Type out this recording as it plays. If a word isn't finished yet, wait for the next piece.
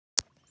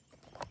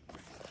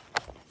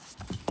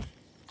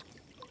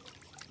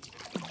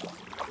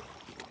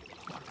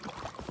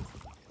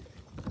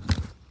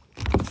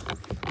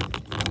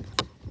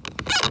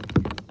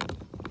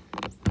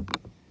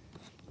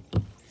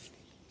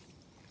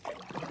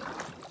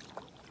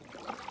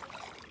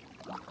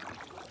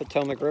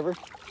Potomac River,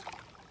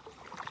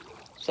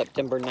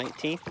 September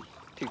 19th,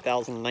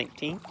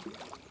 2019.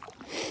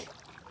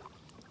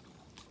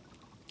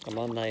 I'm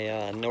on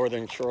the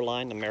northern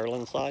shoreline, the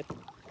Maryland side.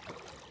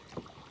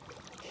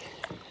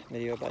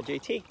 Video by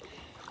JT.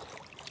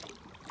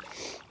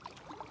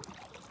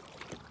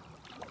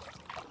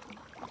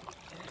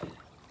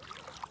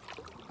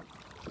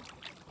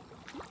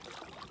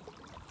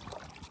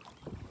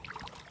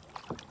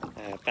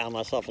 I found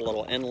myself a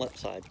little inlet,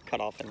 so I cut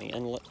off in the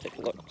inlet, take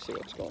a look, see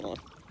what's going on.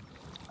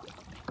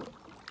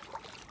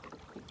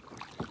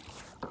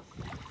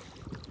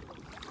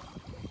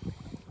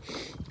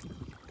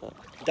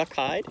 Duck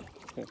hide.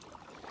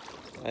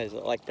 Guys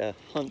that like to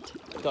hunt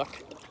duck.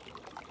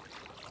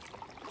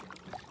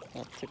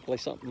 Not particularly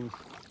something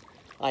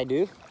I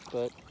do,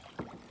 but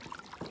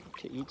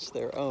to each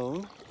their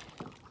own.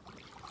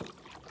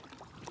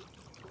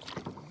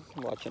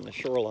 I'm watching the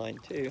shoreline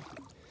too.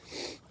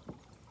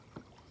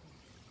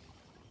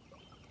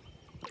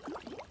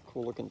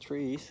 Cool looking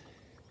trees.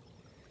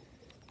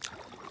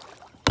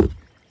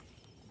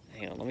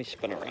 Hang on, let me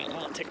spin around.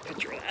 I'll take a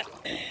picture of that.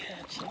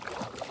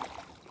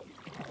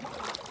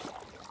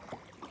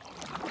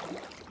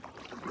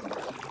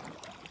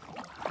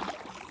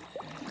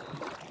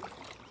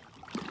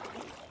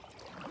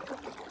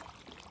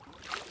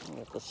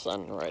 Got the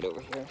sun right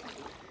over here.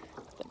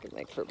 I think it'd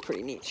make for a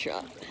pretty neat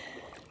shot.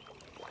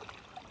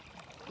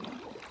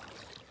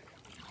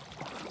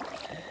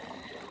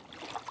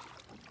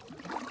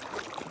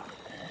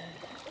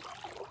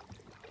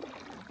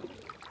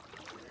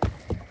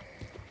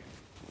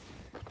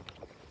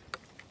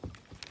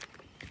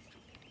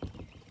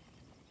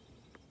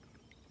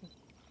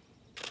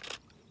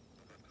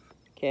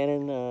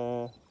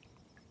 Canon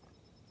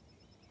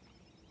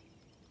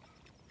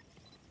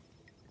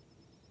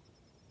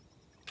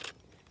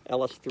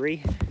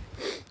LS3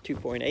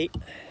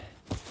 2.8.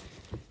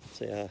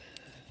 It's a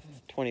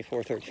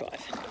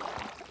 24-35.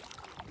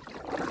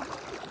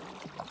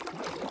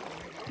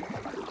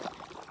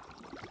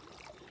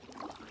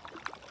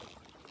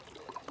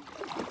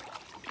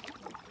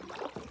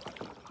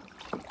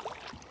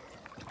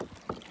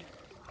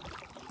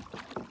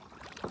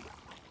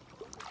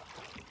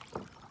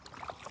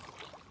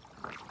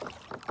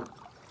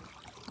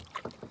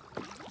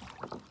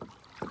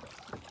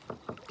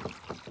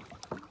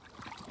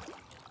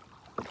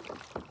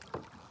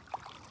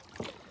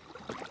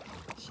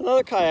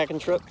 Another kayaking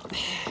trip.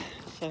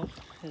 So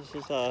this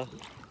is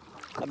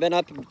I've been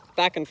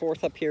back and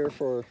forth up here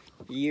for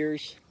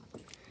years.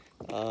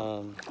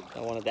 I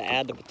wanted to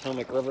add the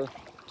Potomac River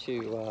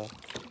to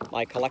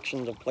my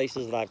collections of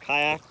places that I've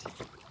kayaked.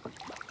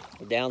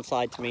 The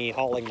downside to me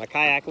hauling my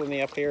kayak with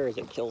me up here is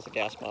it kills the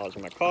gas mileage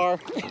in my car.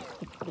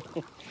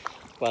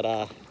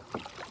 But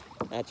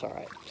that's all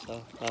right.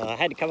 So I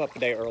had to come up a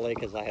day early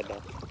because I had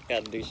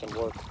to do some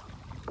work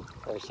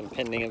for some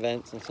pending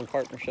events and some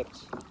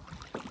partnerships.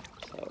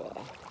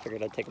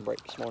 Figured I'd take a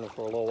break this morning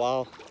for a little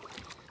while.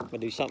 I'm gonna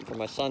do something for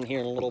my son here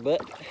in a little bit,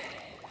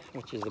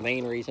 which is the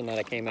main reason that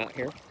I came out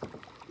here.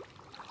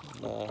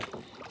 And,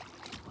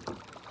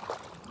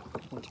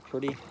 it's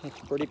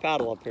pretty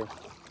paddle up here.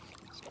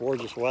 It's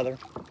gorgeous weather.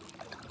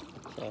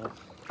 So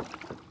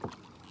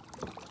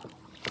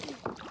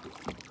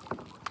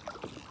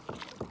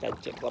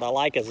what I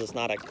like is it's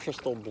not a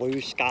crystal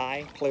blue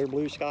sky, clear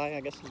blue sky,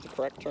 I guess is the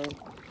correct term.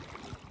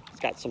 It's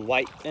got some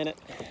white in it,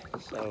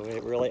 so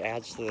it really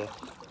adds to the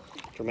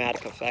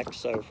dramatic effects.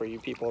 So for you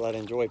people that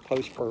enjoy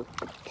post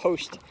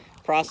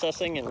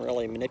processing and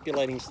really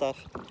manipulating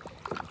stuff,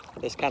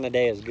 this kind of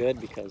day is good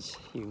because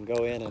you can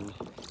go in and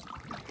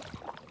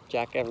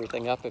jack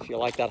everything up if you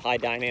like that high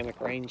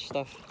dynamic range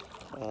stuff.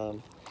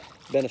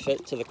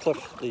 Benefit to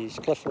these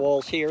cliff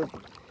walls here,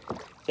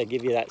 they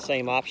give you that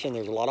same option.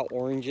 There's a lot of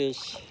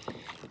oranges,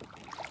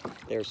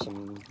 there's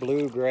some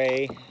blue,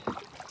 gray,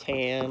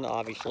 tan,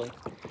 obviously.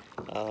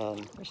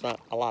 There's not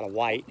a lot of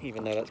white,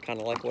 even though that's kind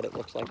of like what it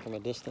looks like from a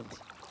distance.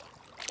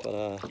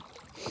 But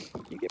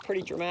you get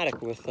pretty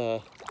dramatic with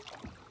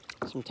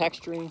some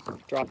texturing.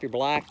 Drop your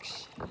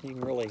blacks. You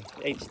can really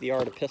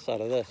HDR the piss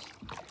out of this.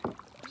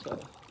 So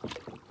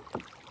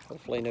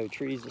hopefully no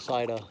trees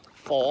decide to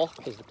fall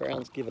because the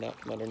ground's giving out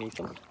from underneath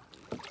them.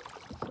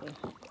 So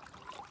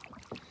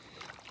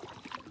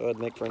go ahead and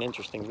make for an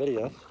interesting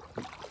video.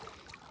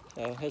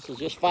 This is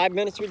just 5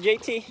 minutes with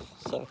JT.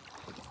 So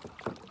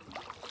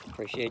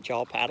appreciate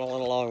y'all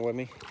paddling along with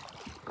me.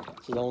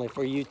 This is only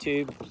for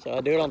YouTube, so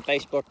I do it on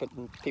Facebook, but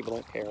people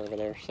don't care over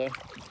there. So,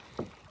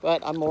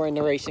 but I'm more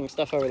into racing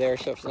stuff over there,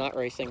 so if it's not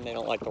racing, they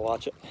don't like to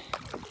watch it.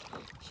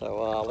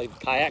 So I'll leave the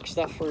kayak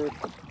stuff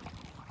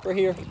for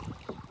here.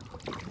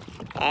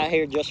 I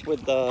here just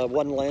with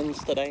one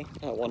lens today.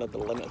 I wanted to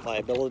limit my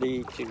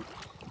ability to.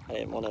 I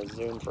didn't want to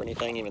zoom for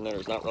anything, even though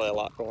there's not really a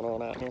lot going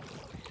on out here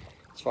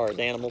as far as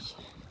animals.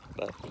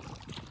 But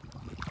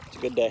it's a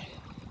good day.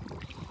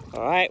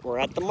 All right, we're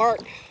at the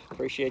mark.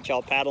 Appreciate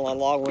y'all paddling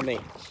along with me.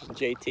 This is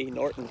JT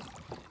Norton.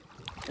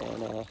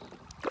 And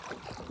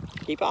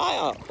keep an eye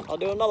out. I'll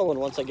do another one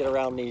once I get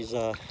around these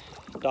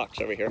docks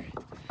over here.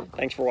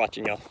 Thanks for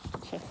watching, y'all.